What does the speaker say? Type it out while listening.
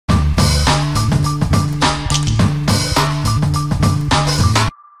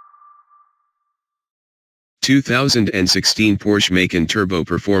2016 Porsche Macan Turbo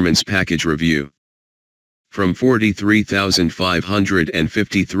Performance Package Review. From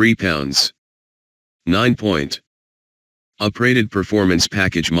 £43,553. 9-point. Uprated Performance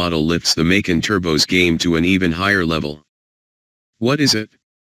Package model lifts the Macan Turbo's game to an even higher level. What is it?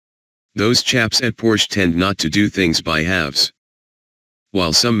 Those chaps at Porsche tend not to do things by halves.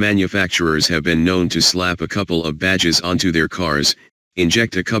 While some manufacturers have been known to slap a couple of badges onto their cars,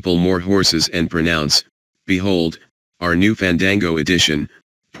 inject a couple more horses and pronounce, "Behold, our new Fandango edition,"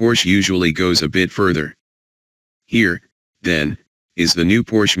 Porsche usually goes a bit further. Here, then, is the new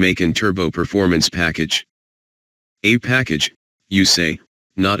Porsche Macan Turbo Performance Package. A package, you say,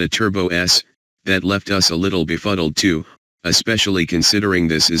 not a Turbo S. That left us a little befuddled too, especially considering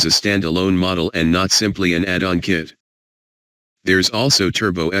this is a standalone model and not simply an add-on kit. There's also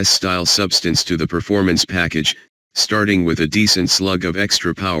Turbo S-style substance to the performance package, starting with a decent slug of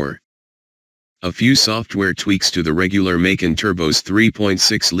extra power. A few software tweaks to the regular Macan Turbo's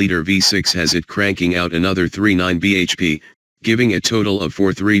 3.6-liter V6 has it cranking out another 3.9 bhp, giving a total of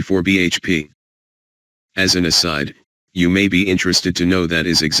 434 bhp. As an aside, you may be interested to know that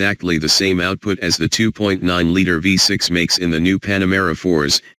is exactly the same output as the 2.9-liter V6 makes in the new Panamera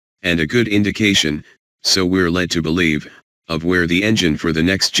 4s, and a good indication, so we're led to believe, of where the engine for the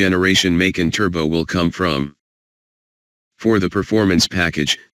next generation Macan Turbo will come from. For the performance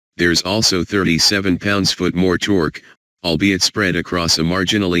package, there's also 37 pounds-foot more torque, albeit spread across a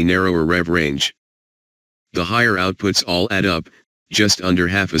marginally narrower rev range. The higher outputs all add up. Just under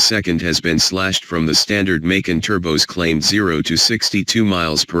half a second has been slashed from the standard Macan Turbo's claimed 0 to 62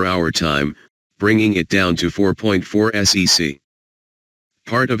 miles per hour time, bringing it down to 4.4 sec.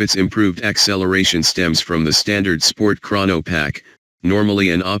 Part of its improved acceleration stems from the standard Sport Chrono Pack, normally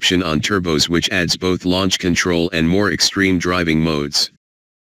an option on turbos, which adds both launch control and more extreme driving modes.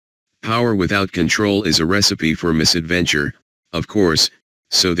 Power without control is a recipe for misadventure, of course,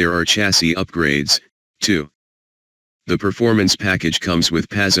 so there are chassis upgrades, too. The performance package comes with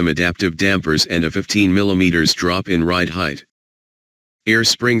PASM adaptive dampers and a 15mm drop in ride height. Air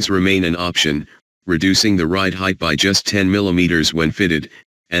springs remain an option, reducing the ride height by just 10mm when fitted,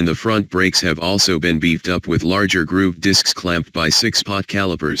 and the front brakes have also been beefed up with larger groove discs clamped by 6-pot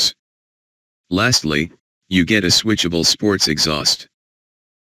calipers. Lastly, you get a switchable sports exhaust.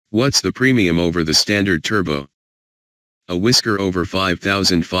 What's the premium over the standard turbo? A whisker over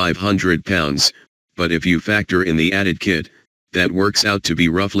 5,500 pounds, but if you factor in the added kit, that works out to be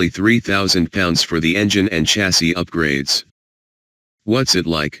roughly 3,000 pounds for the engine and chassis upgrades. What's it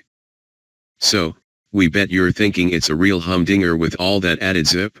like? So, we bet you're thinking it's a real humdinger with all that added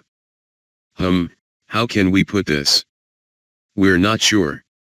zip? How can we put this? We're not sure.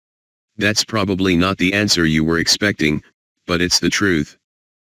 That's probably not the answer you were expecting, but it's the truth.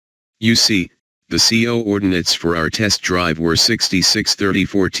 You see, the CO ordinates for our test drive were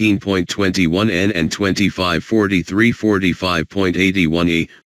 6630-14.21 N and 2543-45.81 E,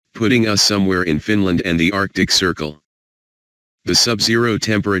 putting us somewhere in Finland and the Arctic Circle. The sub-zero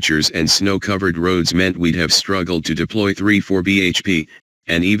temperatures and snow-covered roads meant we'd have struggled to deploy 3.4 bhp,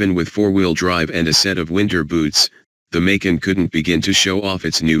 and even with four-wheel drive and a set of winter boots, the Macan couldn't begin to show off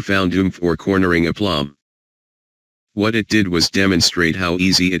its newfound oomph or cornering aplomb. What it did was demonstrate how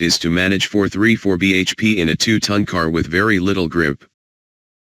easy it is to manage 434 bhp in a 2-ton car with very little grip.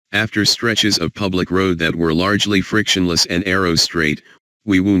 After stretches of public road that were largely frictionless and aero straight,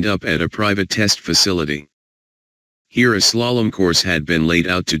 we wound up at a private test facility. Here a slalom course had been laid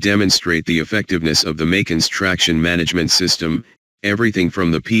out to demonstrate the effectiveness of the Macan's traction management system, everything from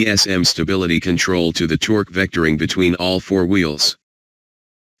the PSM stability control to the torque vectoring between all four wheels.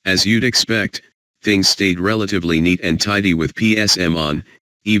 As you'd expect, things stayed relatively neat and tidy with PSM on,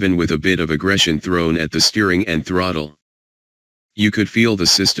 even with a bit of aggression thrown at the steering and throttle. You could feel the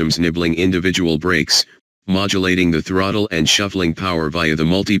systems nibbling individual brakes, modulating the throttle and shuffling power via the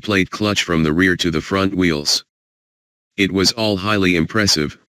multi-plate clutch from the rear to the front wheels. It was all highly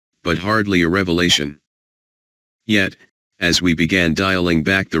impressive, but hardly a revelation. Yet, as we began dialing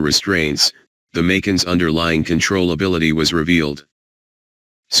back the restraints, the Macan's underlying controllability was revealed.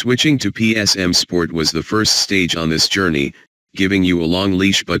 Switching to PSM Sport was the first stage on this journey, giving you a long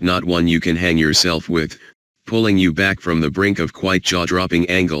leash but not one you can hang yourself with, pulling you back from the brink of quite jaw-dropping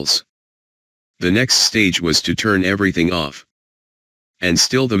angles. The next stage was to turn everything off. And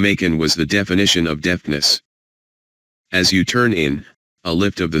still the Macan was the definition of deftness. As you turn in, a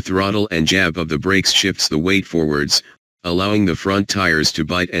lift of the throttle and jab of the brakes shifts the weight forwards, allowing the front tires to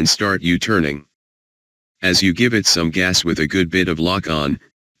bite and start you turning. As you give it some gas with a good bit of lock on,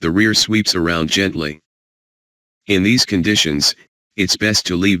 the rear sweeps around gently. In these conditions, it's best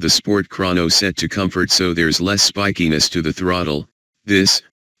to leave the sport chrono set to comfort so there's less spikiness to the throttle. This,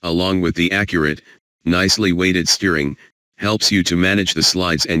 along with the accurate, nicely weighted steering, helps you to manage the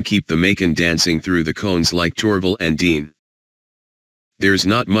slides and keep the Macan dancing through the cones like Torval and Dean. There's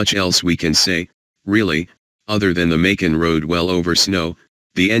not much else we can say, really, other than the Macan rode well over snow,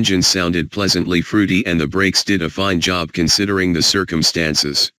 the engine sounded pleasantly fruity and the brakes did a fine job considering the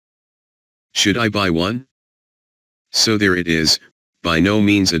circumstances. Should I buy one? So there it is, by no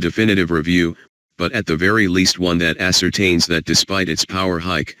means a definitive review, but at the very least one that ascertains that despite its power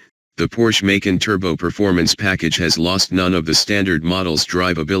hike, the Porsche Macan Turbo Performance Package has lost none of the standard model's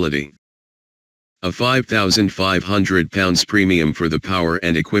drivability. A £5,500 premium for the power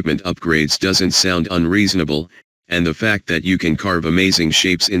and equipment upgrades doesn't sound unreasonable, and the fact that you can carve amazing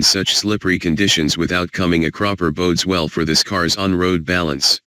shapes in such slippery conditions without coming a cropper bodes well for this car's on-road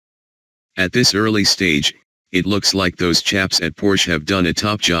balance. At this early stage, it looks like those chaps at Porsche have done a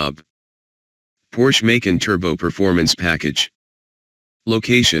top job. Porsche Macan Turbo Performance Package.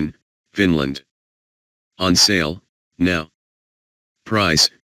 Location, Finland. On sale, now. Price,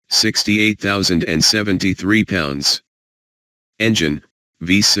 £68,073. Engine,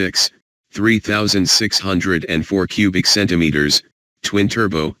 V6, 3,604 cubic centimeters, twin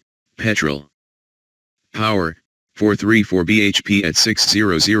turbo, petrol. Power, 434 bhp at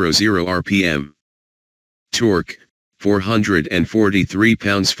 6,000 rpm. Torque, 443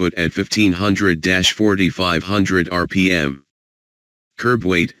 pounds-foot at 1,500–4,500 rpm. Curb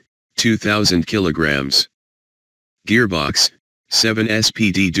weight, 2,000 kilograms. Gearbox,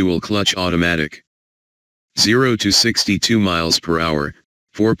 7-SPD dual-clutch automatic. 0 to 62 miles per hour,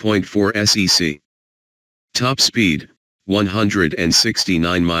 4.4 sec. Top speed,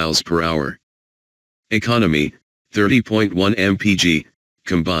 169 miles per hour. Economy, 30.1 mpg,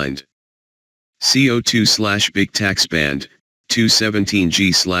 combined. CO2/big tax band,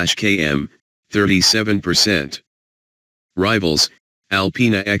 217G/km, 37%. Rivals,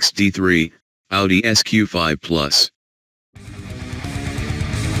 Alpina XD3, Audi SQ5 Plus.